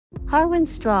Harwin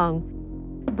Strong,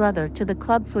 brother to the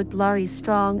clubfoot Larys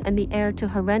Strong and the heir to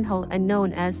Harrenhal and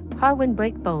known as Harwin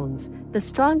Breakbones, the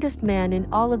strongest man in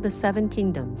all of the Seven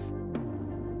Kingdoms.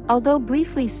 Although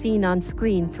briefly seen on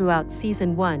screen throughout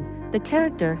Season 1, the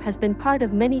character has been part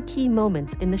of many key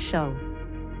moments in the show.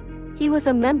 He was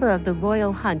a member of the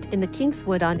royal hunt in the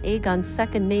Kingswood on Aegon's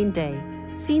second name day,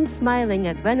 seen smiling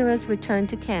at Rhaenyra's return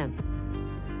to camp.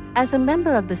 As a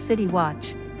member of the City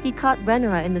Watch, he caught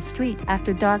Rhaenyra in the street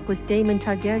after dark with Daemon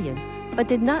Targaryen, but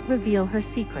did not reveal her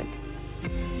secret.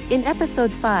 In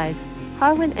Episode 5,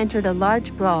 Harwin entered a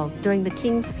large brawl during the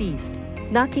King's Feast,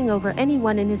 knocking over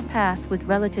anyone in his path with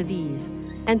relative ease,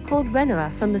 and pulled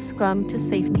Rhaenyra from the scrum to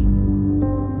safety.